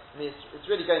retracted, I mean, it's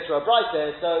really going through a bright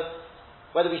there, so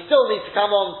whether we still need to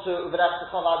come on to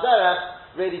Uverech T'chov HaDerech,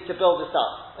 really to build this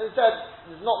up. As I said,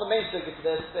 this is not the main figure to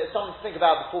this, but it's something to think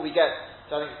about before we get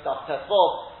to, I think it's stuff test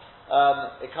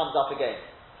 4, it comes up again.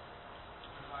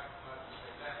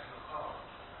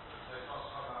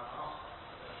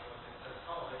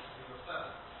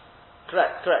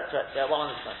 Correct, yeah, 100%.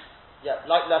 Yeah,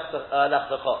 like left the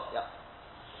chot, yeah.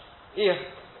 Yeah.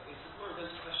 Is the more of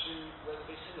this question whether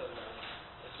they similar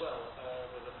as well,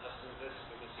 whether the person is this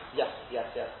or missing? Yes.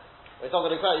 It's not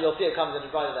going to be correct, you'll see it comes in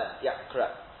right there. Yeah,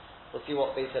 correct. We'll see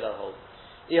what Beis Hillel holds.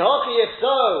 Ihochi, if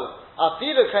so,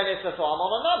 afilu kenisa so amon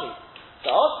anami.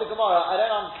 So ask the Gemara, I don't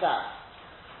understand.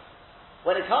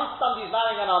 When it comes to somebody who's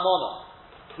marrying an almana,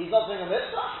 he's not doing a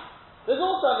mitzvah? There's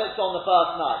also a mitzvah on the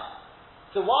first night.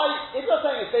 So why, if you're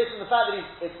saying it's based on the fact that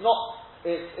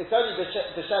it's only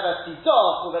b'shevet sidah,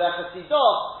 or b'rechas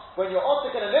sidah, when you're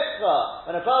also in a mitzvah,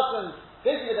 when a person's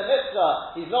busy with a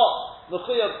mitzvah, he's not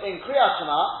mechuyev in Kriyat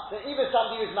Shema, then even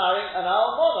somebody who's marrying an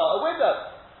almana, a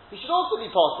widow, he should also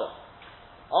be potter.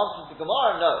 Answer to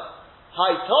Gemara, no.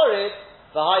 High Torid,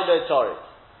 the high low Torid.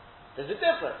 There's a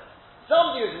difference.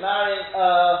 Somebody who's marrying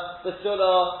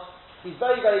Basula, he's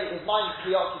his mind is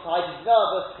preoccupied, he's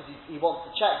nervous because he wants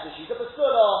to check that she's a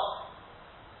Basula.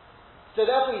 So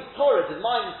therefore he's Torid, his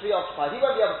mind is preoccupied. He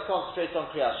won't be able to concentrate on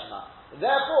Kriyat Shema.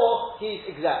 Therefore, he's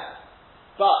exempt.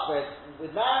 But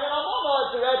with marrying an Almana,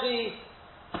 it's already,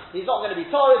 he's not going to be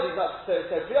Torid, he's not so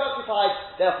preoccupied.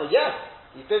 Therefore, yes,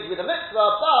 he's busy with the mitzvah,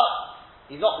 but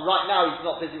he's not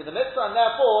busy with the mitzvah, and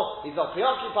therefore he's not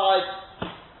preoccupied.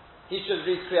 He should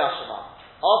read Kriyat Shema.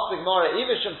 Ask the Gemara,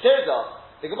 even Shem Tirza,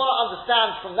 the Gemara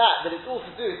understands from that it's all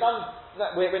to do.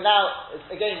 We're now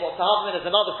again what Tahavmin is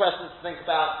another question to think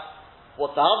about.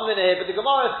 What Tahavmin here, but the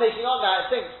Gemara is taking on that and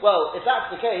thinks, well, if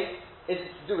that's the case, it's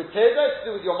to do with Tirza, it's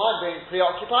to do with your mind being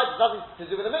preoccupied. It's nothing to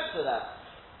do with the mitzvah there.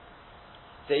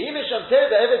 So even Shem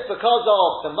Tirza, if it's because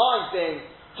of the mind being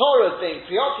Torah, being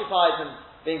preoccupied and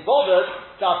being bothered,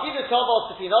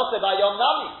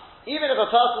 even if a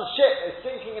person's ship is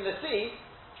sinking in the sea,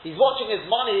 he's watching his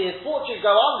money, his fortune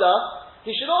go under,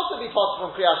 he should also be potter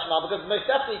from Kriyat Shema, because most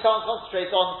definitely he can't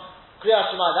concentrate on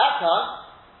Kriyat Shema at that time.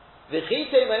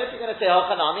 V'chitein, and if you're going to say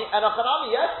hachanami, and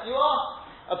hachanami, yes, you are.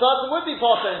 A person would be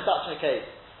potter in such a case.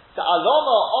 So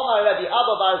Aloma Omar Rabbi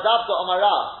Abba Bar Zabta Omar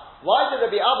Rav. Why did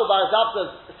Rabbi Abba Bar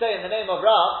Zabta say in the name of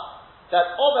Rav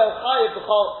that Ovel Chayiv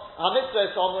B'chol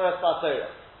HaMitzvah Omeres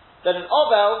B'Torah? That an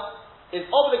Ovel is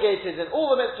obligated in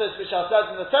all the mitzvahs which are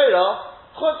said in the Torah,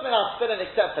 Chutz Min HaTefillin,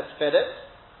 except for Tefillin.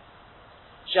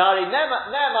 Shari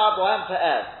Ne'emar Bohem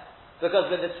Pe'er.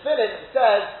 Because with the Tefillin it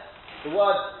says, the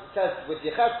word, it says with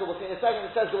Yechezkel, we'll see in a second,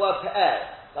 it says the word Pe'er,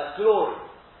 like glory.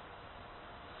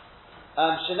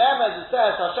 Shenem, as it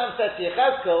says, Hashem said to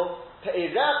Yechezkel,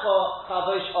 Pe'irecho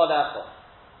Chavosh Olecho.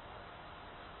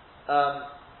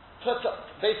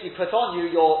 Basically put on you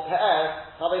your Pe'er.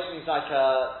 Chavosh means like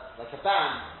a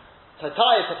band. To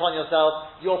tie it upon yourself,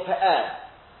 your Pe'er.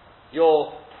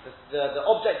 The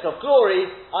object of glory,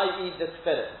 i.e. the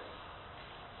Tefillin.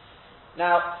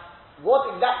 Now,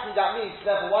 what exactly that means,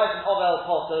 therefore, why is an Ovel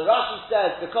potter? Rashi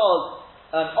says, because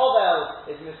Ovel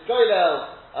is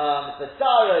Miskoilel, the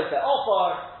Tsaro, the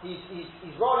Ofar, he's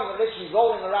literally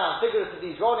rolling around,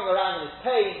 figuratively, he's rolling around in his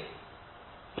pain.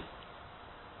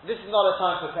 This is not a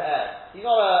time for Pe'er. He's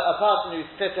not a person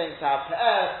who's fitting to have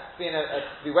Pe'er,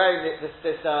 to be wearing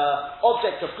this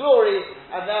object of glory,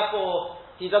 and therefore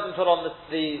he doesn't put on the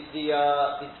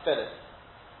tefillin.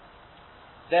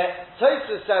 The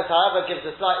Tosfos says, however, gives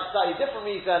a slightly different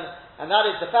reason, and that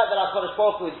is the fact that HaKadosh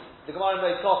Baruch Hu, the Gemara in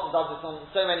Moed Katan does this on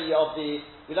so many of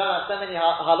we don't have so many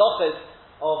halachas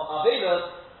of Avelus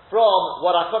from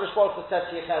what HaKadosh Baruch Hu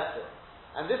said to Yechezkel.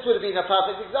 And this would have been a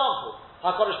perfect example.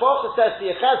 HaKadosh Baruch Hu says to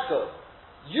Yechezkel,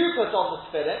 you put on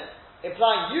the tefillin,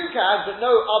 implying you can, but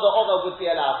no other would be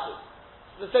allowed to.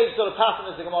 It's the same sort of pattern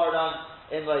as the Gemara done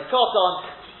in Moed Katan.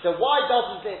 So why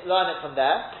doesn't it learn it from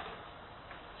there?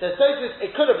 So Tosfos,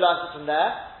 it could have learned it from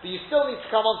there, but you still need to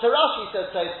come on to Rashi, says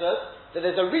Tosfos, that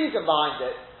there's a reason behind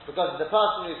it, because the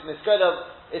person who's miskodev,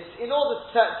 it's in order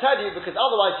to tell you, because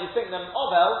otherwise you think that an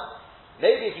Ovel,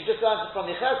 maybe if you just learned it from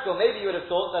Yechezkel, maybe you would have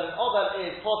thought that an Ovel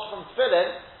is posh from Tefillin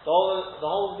the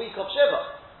whole week of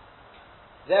Shiva.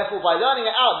 Therefore, by learning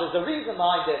it out, there's a reason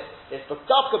behind it. It's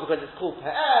Dafka because it's called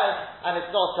Pe'er, and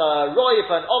it's not Roy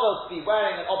for an Ovel to be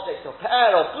wearing an object of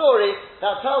Pe'er, of glory.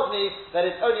 That tells me that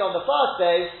it's only on the first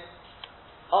day.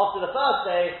 After the first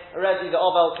day, already the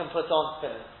Ovel can put on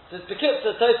Tefillin. So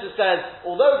Bekitzer Tosfos says,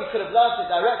 although we could have learned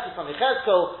it directly from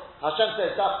Yechezkel, Hashem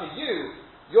says, Dafka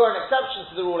you're an exception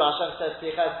to the rule. Hashem says to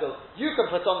Yechezkel, you can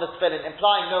put on the tefillin,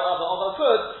 implying no other Ovel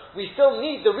could. We still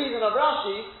need the reason of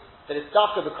Rashi, that it's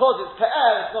Dafka because it's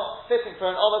Pe'er, it's not fitting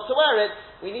for an Ovel to wear it.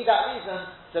 We need that reason,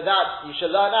 so that you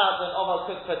should learn out that an Ovel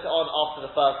could put it on after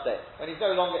the first day, when he's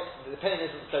no longer, the pain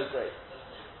isn't so great.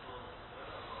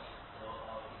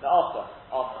 After,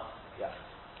 yeah.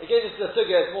 Again, it's the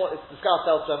sugya, it's discussed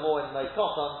elsewhere more in Moed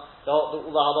Katan, all the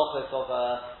halachos of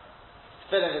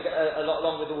tefillin,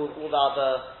 along with all the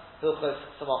other hilchos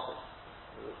samachos.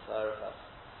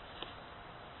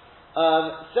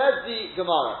 Says the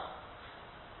Gemara.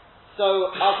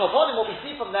 So, what we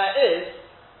see from there is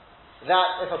that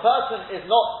if a person is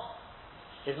not,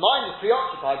 his mind is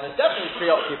preoccupied, he's definitely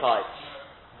preoccupied,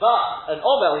 but an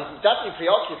Ovel, he's definitely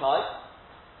preoccupied,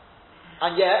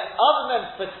 and yet, other than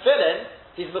for tefillin,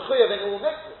 he's mechuyev in all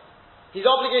mitzvahs. He's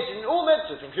obligated in all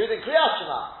mitzvahs, including Kriyat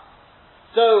Shema.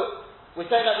 So, we're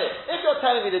saying like this. If you're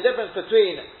telling me the difference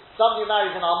between somebody who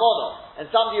marries an almana and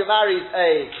somebody who marries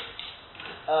a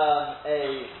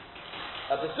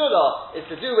basula is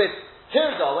to do with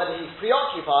tirda, whether he's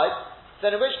preoccupied,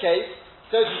 then in which case,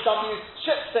 so does somebody who's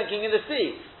ship sinking in the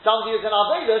sea. Somebody who's an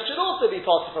Aveda should also be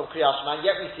parted from Kriyat Shema, and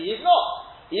yet we see he's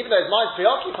not. Even though his mind's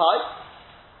preoccupied.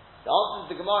 The answer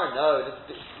is the Gemara, no,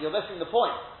 you're missing the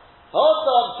point.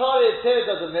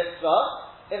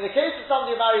 In the case of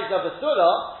somebody who marries a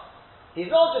basula, he's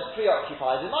not just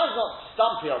preoccupied, his mind's not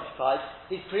just preoccupied,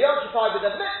 he's preoccupied with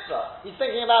a mitzvah. He's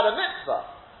thinking about a mitzvah.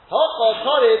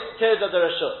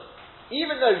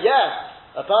 Even though, yes,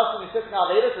 a person who's sitting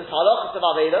Avedus is halachas of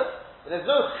Avedus, but there's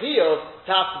no chiyuv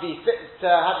to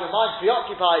have your mind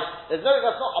preoccupied. That's not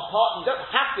a part, you don't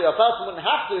have to, a person wouldn't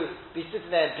have to be sitting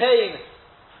there in pain.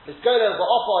 Let's go to the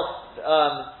opar,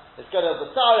 let's go to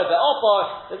the Sarah, the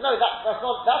opar. That's not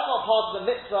part of the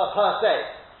mitzvah per se.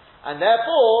 And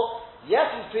therefore, yes,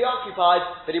 he's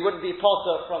preoccupied, but he wouldn't be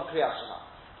potter from Kriyat Shema.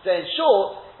 So in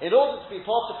short, in order to be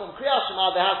potter from Kriyat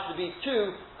Shema, there has to be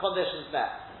two conditions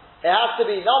met. It has to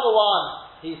be, number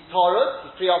one, he's torah,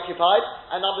 he's preoccupied,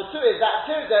 and number two is that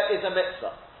tirda is a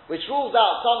mitzvah, which rules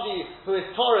out somebody who is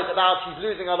torah about he's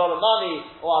losing a lot of money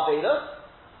or Avedus,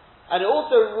 and it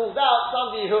also rules out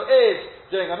somebody who is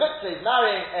doing a mitzvah, he's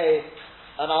marrying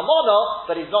an almana,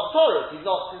 but he's not torah, his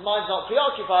mind's not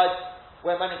preoccupied,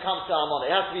 when it comes to Almana.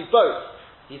 It has to be both.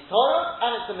 He's Torah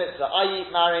and it's a mitzvah, i.e.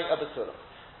 marrying a Basura.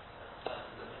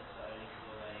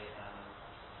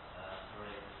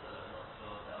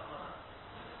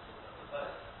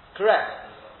 Correct.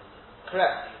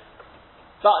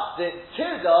 But the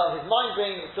Tirda, his mind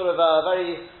being sort of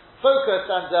very focused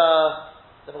and I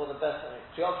don't know what the best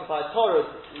preoccupied Torah,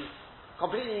 he's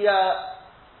completely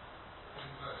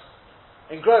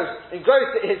engrossed.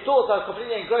 His thoughts are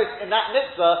completely engrossed in that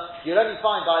mitzvah. You'll only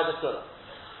find by the Surah.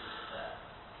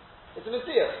 It's a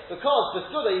mitzvah because the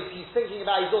Surah he's thinking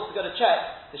about. He's also going to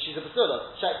check that she's a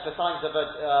Basura, check for signs of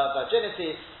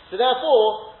virginity. So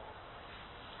therefore,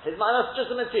 his mind that's just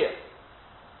a mitzvah.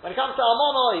 When it comes to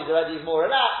Almana, he's more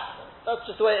relaxed. That's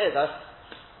just the way it is.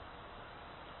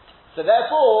 So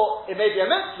therefore, it may be a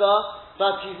mitzvah,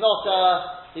 but he's not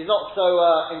so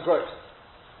engrossed.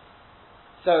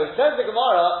 So it says the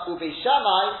Gemara will be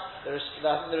Shammai. The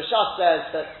Rishas says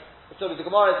that sort of the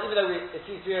Gemara, even though it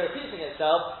seems to be repeating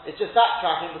itself, it's just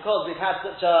backtracking because we've had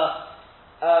such a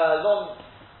long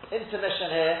intermission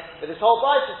here. But this whole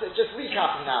Bible is just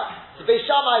recapping now. So be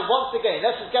Shammai once again.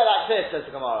 Let's just get that clear. Says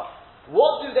the Gemara.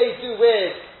 What do they do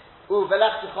with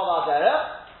Uvelech B'chol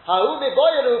Aderech? Ha'u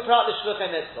Miboyeru Prat L'Shluchei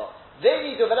Mitzvah. They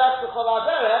need Uvelech B'chol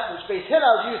Aderech, which Beis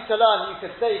Hillel used to learn. You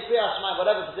could say Kriyas Shema in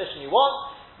whatever position you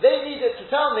want. They need it to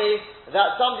tell me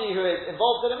that somebody who is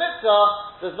involved in a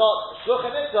mitzvah does not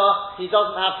Shluchei Mitzvah. He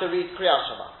doesn't have to read Kriyas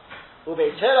Shema.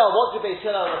 Beis Hillel, what do Beis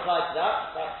Hillel reply to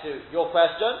that? Back to your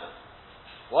question.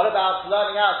 What about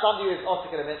learning out somebody who is Osik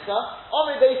in a mitzvah?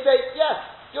 Only they say yes,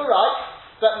 you're right.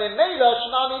 But Mimela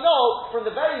Shmami no, from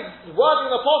the very wording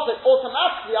of the Prophet,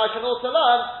 automatically I can also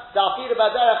learn Da'afir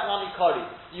Baderech Nami Kari.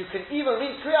 You can even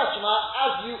read Kriyas Shema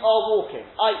as you are walking,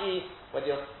 i.e., when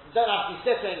you don't have to be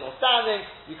sitting or standing,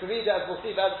 you can read it as we'll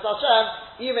see Be'ez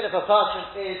Hashem, even if a person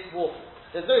is walking.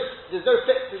 There's no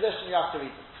fixed position you have to read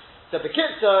it. So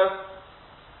Bekitzer,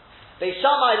 Beis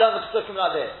Shammai learn the Pesukim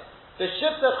like this. The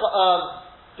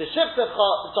Shochtecha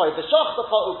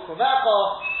Ukkumecha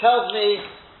tells me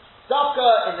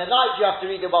Dafka, in the night you have to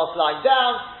read it whilst lying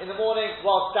down, in the morning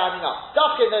whilst standing up.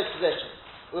 Dafka in those positions.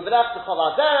 Uvelech B'chol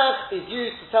Aderech is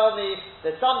used to tell me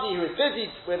that somebody who is busy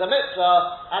with a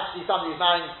mitzvah, actually somebody who's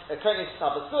marrying a Kohen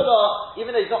Basura,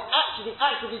 even though he's not actually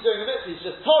actively doing the mitzvah, he's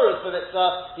just Torah for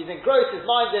mitzvah, he's engrossed, his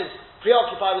mind is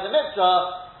preoccupied with the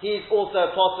mitzvah, he's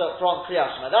also potter from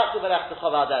Kriyas Shema. That's Uvelech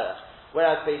B'chol Aderech.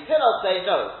 Whereas Beis Hillel say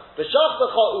no.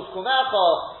 B'shochtecha Uvkumecha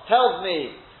tells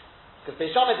me, because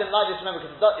Beis Shammai didn't like this, remember,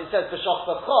 because it says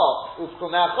B'shochtecha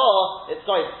Uvkumecha, it's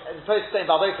opposed to saying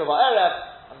Ba'boker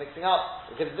Ba'erev. I'm mixing up,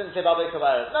 because it didn't say Ba'boker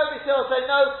Ba'erev. No, Beis Hillel say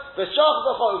no.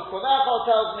 B'shochtecha Uvkumecha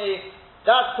tells me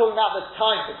that's talking about the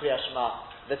time for Kriyas Shema,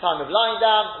 the time of lying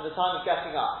down and the time of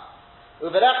getting up.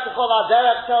 Uvelech B'chol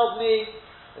Aderech tells me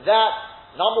that,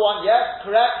 number one, yes,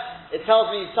 correct. It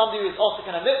tells me somebody who is Osik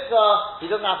in a mitzvah,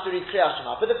 he doesn't have to read Kriyas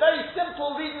Shema. But the very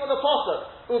simple reading of the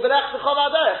Pasuk, Uvelech B'chol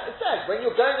Aderech, it says, when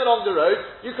you're going along the road,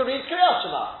 you can read Kriyas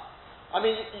Shema. I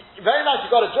mean, very nice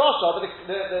you've got a drasha, but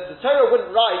the Torah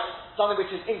wouldn't write something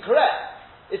which is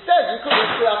incorrect. It says you can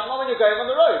read Kriyas Shema when you're going on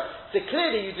the road. So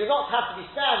clearly you do not have to be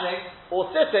standing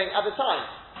or sitting at the time.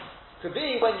 Could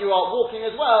be when you are walking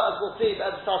as well, as we'll see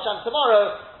at the Hashem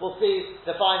tomorrow, we'll see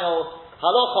the final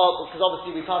halacha, because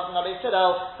obviously we passed on Beis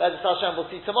Hillel, as Hashem we'll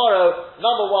see tomorrow.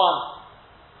 Number one,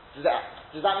 does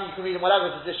that mean you can read in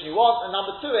whatever position you want? And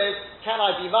number two is, can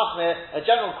I be machmir? A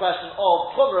general question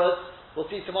of chumras. We'll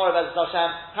see tomorrow, as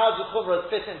Hashem, how do chumras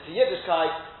fit into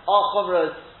Yiddishkeit? Are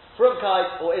chumras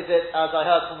frumkeit, or is it, as I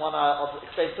heard from one I'll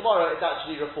explain tomorrow, it's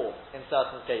actually reform in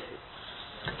certain cases.